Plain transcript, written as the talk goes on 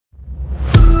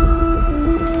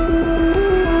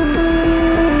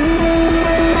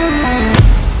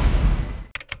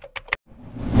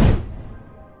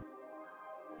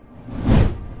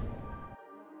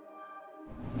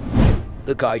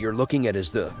The guy you're looking at is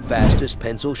the fastest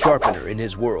pencil sharpener in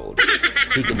his world.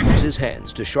 He can use his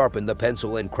hands to sharpen the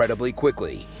pencil incredibly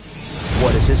quickly.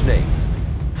 What is his name?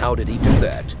 How did he do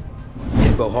that?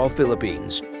 In Bohol,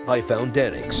 Philippines, I found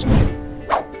Danix.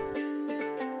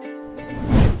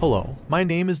 Hello, my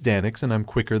name is Danix and I'm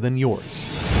quicker than yours.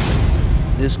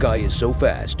 This guy is so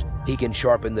fast, he can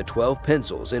sharpen the 12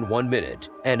 pencils in 1 minute,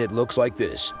 and it looks like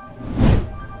this.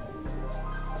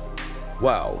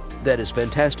 Wow, that is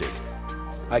fantastic.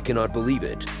 I cannot believe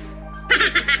it.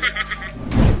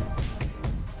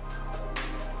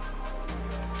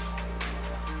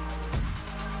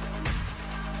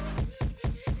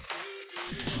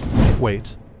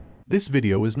 Wait, this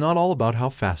video is not all about how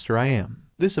faster I am.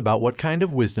 This is about what kind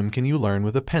of wisdom can you learn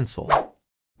with a pencil.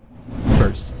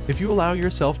 First, if you allow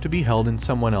yourself to be held in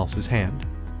someone else's hand,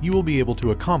 you will be able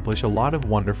to accomplish a lot of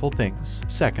wonderful things.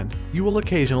 Second, you will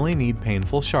occasionally need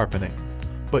painful sharpening,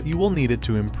 but you will need it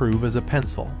to improve as a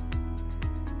pencil.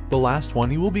 The last one,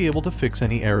 you will be able to fix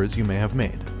any errors you may have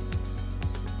made.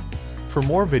 For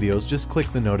more videos, just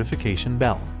click the notification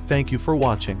bell. Thank you for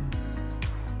watching.